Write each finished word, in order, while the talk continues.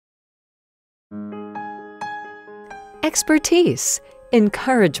expertise,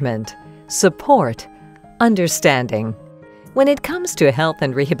 encouragement, support, understanding. When it comes to health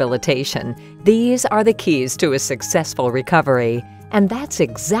and rehabilitation, these are the keys to a successful recovery, and that's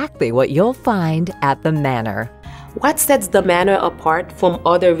exactly what you'll find at the Manor. What sets the Manor apart from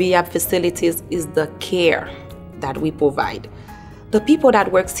other rehab facilities is the care that we provide. The people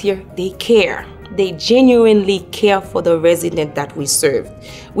that work here, they care. They genuinely care for the resident that we serve.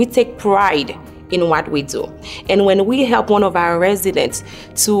 We take pride in what we do. And when we help one of our residents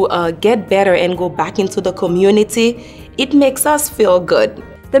to get better and go back into the community, it makes us feel good.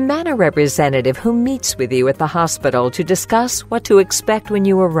 The Manor representative who meets with you at the hospital to discuss what to expect when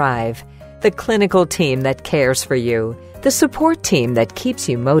you arrive, the clinical team that cares for you, the support team that keeps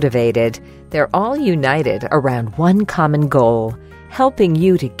you motivated, they're all united around one common goal, helping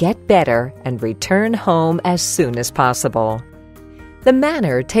you to get better and return home as soon as possible. The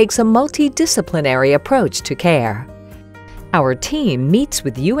Manor takes a multidisciplinary approach to care. Our team meets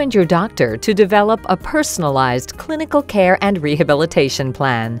with you and your doctor to develop a personalized clinical care and rehabilitation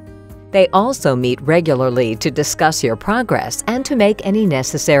plan. They also meet regularly to discuss your progress and to make any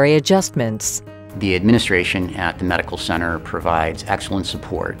necessary adjustments. The administration at the medical center provides excellent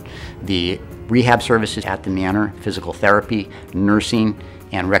support. The rehab services at the Manor, physical therapy, nursing,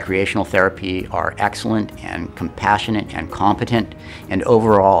 and recreational therapy are excellent and compassionate and competent. And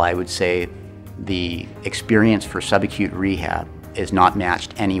overall, I would say the experience for subacute rehab is not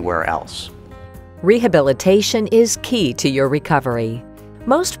matched anywhere else. Rehabilitation is key to your recovery.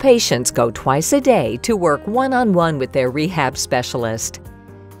 Most patients go twice a day to work one-on-one with their rehab specialist.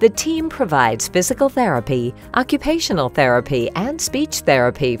 The team provides physical therapy, occupational therapy, and speech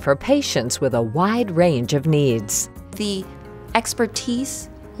therapy for patients with a wide range of needs. The expertise,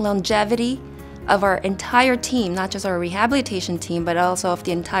 longevity of our entire team, not just our rehabilitation team, but also of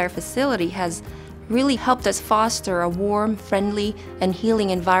the entire facility, has really helped us foster a warm, friendly, and healing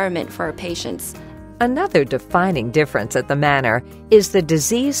environment for our patients. Another defining difference at the Manor is the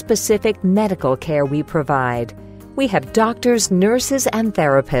disease-specific medical care we provide. We have doctors, nurses, and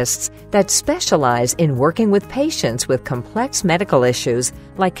therapists that specialize in working with patients with complex medical issues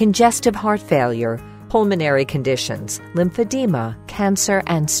like congestive heart failure, pulmonary conditions, lymphedema, cancer,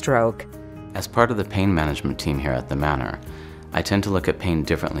 and stroke. As part of the pain management team here at the Manor, I tend to look at pain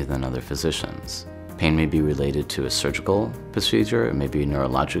differently than other physicians. Pain may be related to a surgical procedure, it may be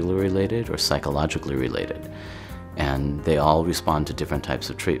neurologically related or psychologically related, and they all respond to different types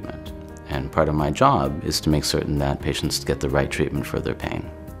of treatment. And part of my job is to make certain that patients get the right treatment for their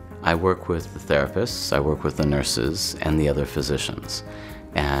pain. I work with the therapists, I work with the nurses, and the other physicians,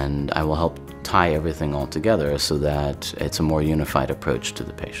 and I will help tie everything all together so that it's a more unified approach to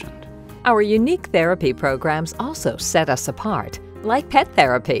the patient. Our unique therapy programs also set us apart, like pet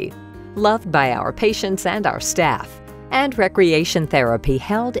therapy, loved by our patients and our staff, and recreation therapy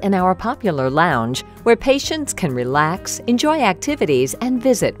held in our popular lounge where patients can relax, enjoy activities, and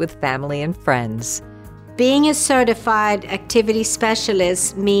visit with family and friends. Being a certified activity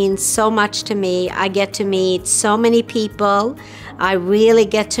specialist means so much to me. I get to meet so many people. I really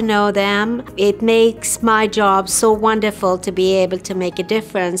get to know them. It makes my job so wonderful to be able to make a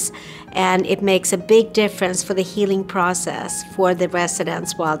difference, and it makes a big difference for the healing process for the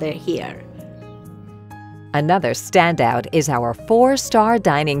residents while they're here. Another standout is our 4-star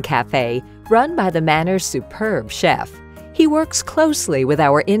dining cafe run by the Manor's superb chef. He works closely with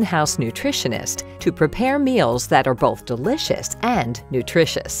our in-house nutritionist to prepare meals that are both delicious and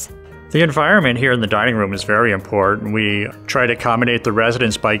nutritious. The environment here in the dining room is very important. We try to accommodate the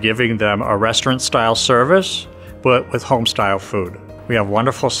residents by giving them a restaurant-style service, but with home-style food. We have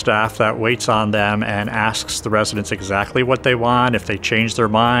wonderful staff that waits on them and asks the residents exactly what they want. If they change their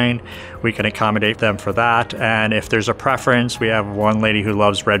mind, we can accommodate them for that. And if there's a preference, we have one lady who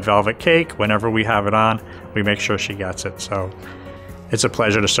loves red velvet cake. Whenever we have it on, we make sure she gets it. So it's a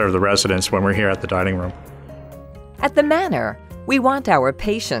pleasure to serve the residents when we're here at the dining room. At the Manor, we want our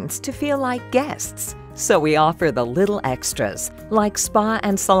patients to feel like guests. So we offer the little extras, like spa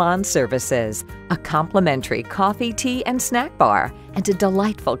and salon services, a complimentary coffee, tea, and snack bar, and a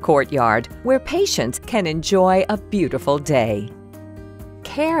delightful courtyard where patients can enjoy a beautiful day.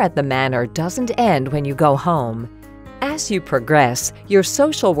 Care at the Manor doesn't end when you go home. As you progress, your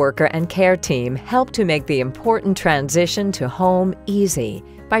social worker and care team help to make the important transition to home easy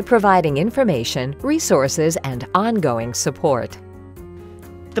by providing information, resources, and ongoing support.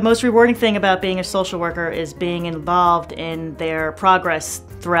 The most rewarding thing about being a social worker is being involved in their progress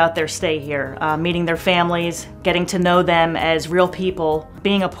throughout their stay here, meeting their families, getting to know them as real people,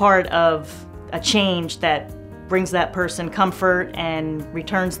 being a part of a change that brings that person comfort and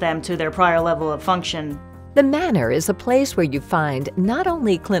returns them to their prior level of function. The Manor is a place where you find not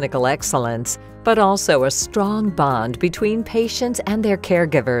only clinical excellence, but also a strong bond between patients and their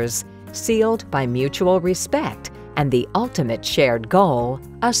caregivers, sealed by mutual respect and the ultimate shared goal,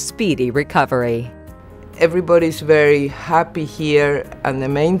 a speedy recovery. Everybody's very happy here, and the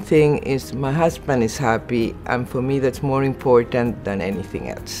main thing is my husband is happy, and for me that's more important than anything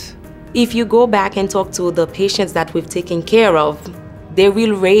else. If you go back and talk to the patients that we've taken care of, they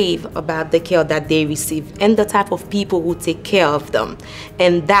will rave about the care that they receive and the type of people who take care of them.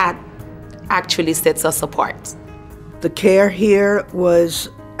 And that actually sets us apart. The care here was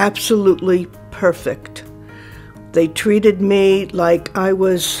absolutely perfect. They treated me like I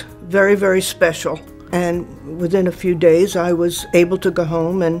was very, very special. And within a few days, I was able to go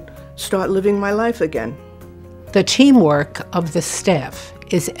home and start living my life again. The teamwork of the staff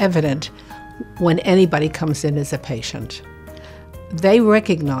is evident when anybody comes in as a patient. They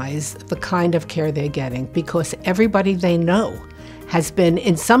recognize the kind of care they're getting because everybody they know has been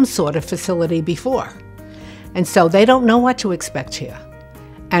in some sort of facility before. And so they don't know what to expect here.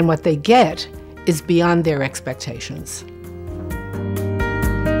 And what they get is beyond their expectations.